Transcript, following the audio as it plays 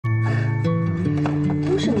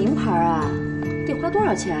多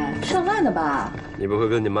少钱？上万的吧？你不会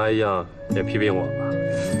跟你妈一样也批评我吧？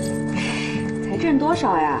才挣多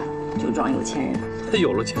少呀？就装有钱人。他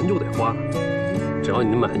有了钱就得花，只要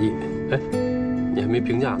你满意。哎，你还没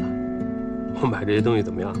评价呢，我买这些东西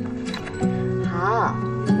怎么样？好，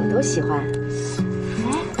我都喜欢。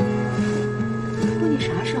哎，不过你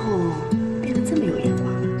啥时候变得这么有眼光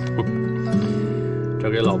了？这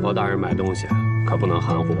给老婆大人买东西可不能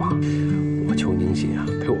含糊啊！我求宁心啊，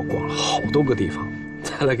陪我逛了好多个地方，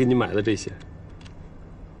才来给你买的这些。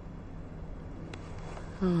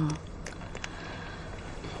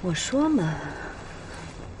我说嘛，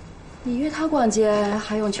你约他逛街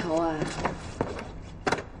还用求啊？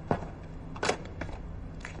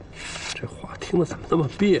这话听着怎么那么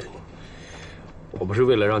别扭？我不是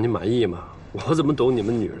为了让你满意吗？我怎么懂你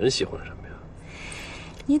们女人喜欢什么呀？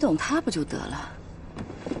你懂他不就得了？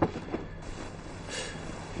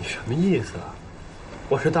你什么意思啊？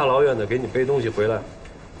我是大老远的给你背东西回来，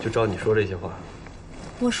就照你说这些话。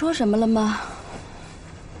我说什么了吗？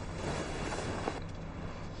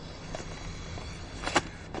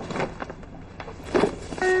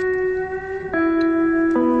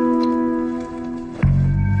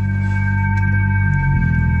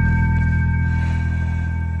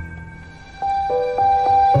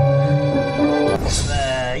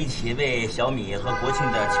为小米和国庆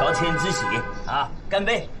的乔迁之喜啊，干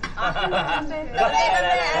杯！干杯！干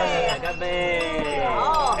杯！干杯！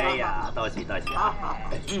好！哎呀，道喜道喜啊！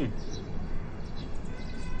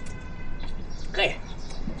嘿，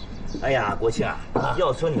哎呀，国庆啊，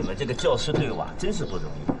要说你们这个教师队伍啊，真是不容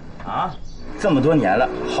易啊！这么多年了，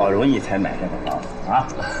好容易才买下个房子啊！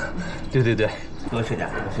对对对，多吃点，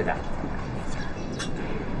多吃点。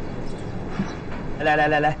来，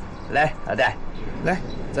老戴，来。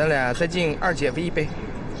咱俩再敬二姐夫一杯。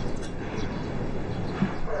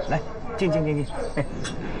来，敬。哎，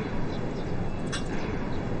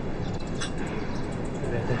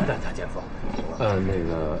大姐夫。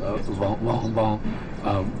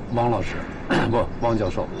汪老师，不，汪教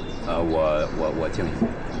授，我敬你。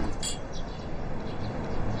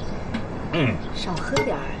少喝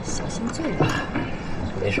点，小心醉了。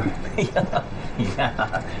没事。哎呀，你看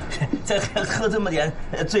啊，这喝这么点，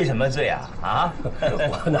醉什么醉啊？啊，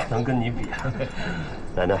我哪能跟你比啊？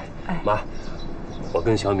奶奶，妈，我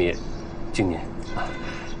跟小米敬您，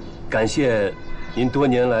感谢您多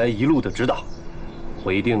年来一路的指导，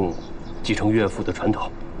我一定继承岳父的传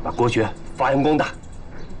统，把国学发扬光大。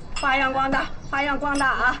发扬光大，发扬光大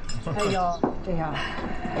啊！哎呦，这样，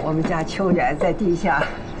我们家秋远在地下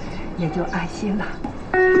也就安心了。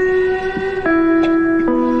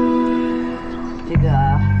这个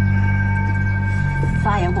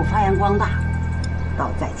发扬不发扬光大，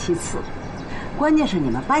倒在其次，关键是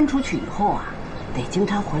你们搬出去以后啊，得经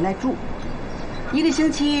常回来住，1个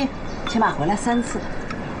星期起码回来3次，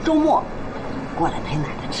周末过来陪奶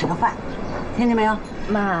奶吃个饭，听见没有？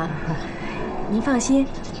妈，您放心，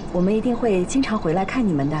我们一定会经常回来看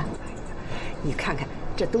你们的。你看看，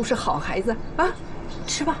这都是好孩子啊！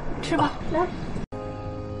吃吧，吃吧，来。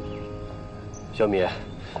小米，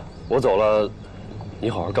我走了，你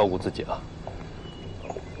好好照顾自己啊。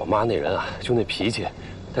我妈那人啊，就那脾气，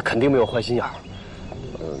她肯定没有坏心眼儿。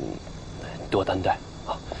多担待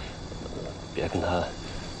啊，别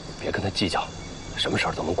跟她计较，什么事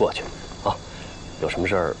儿都能过去啊。有什么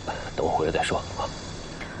事儿等我回来再说啊。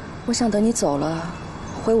我想等你走了，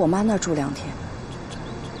回我妈那儿住2天。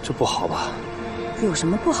这不好吧？有什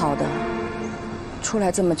么不好的？出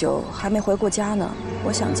来这么久还没回过家呢，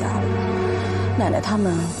我想家了。奶奶他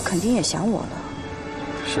们肯定也想我了。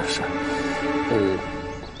是，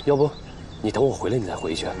要不你等我回来你再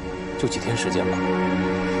回去，就几天时间吧。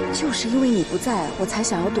就是因为你不在，我才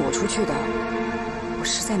想要躲出去的。我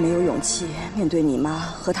实在没有勇气面对你妈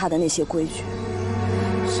和她的那些规矩。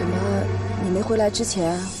什么，你没回来之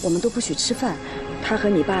前我们都不许吃饭，她和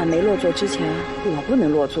你爸没落座之前我不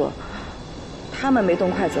能落座，他们没动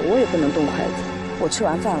筷子我也不能动筷子，我吃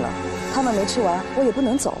完饭了他们没吃完我也不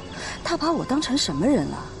能走。他把我当成什么人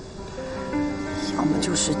了？要么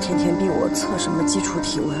就是天天逼我测什么基础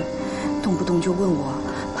体温，动不动就问我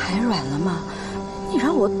排卵了吗？你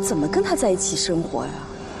让我怎么跟他在一起生活呀？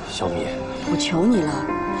小米，我求你了，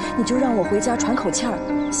你就让我回家喘口气儿，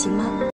行吗？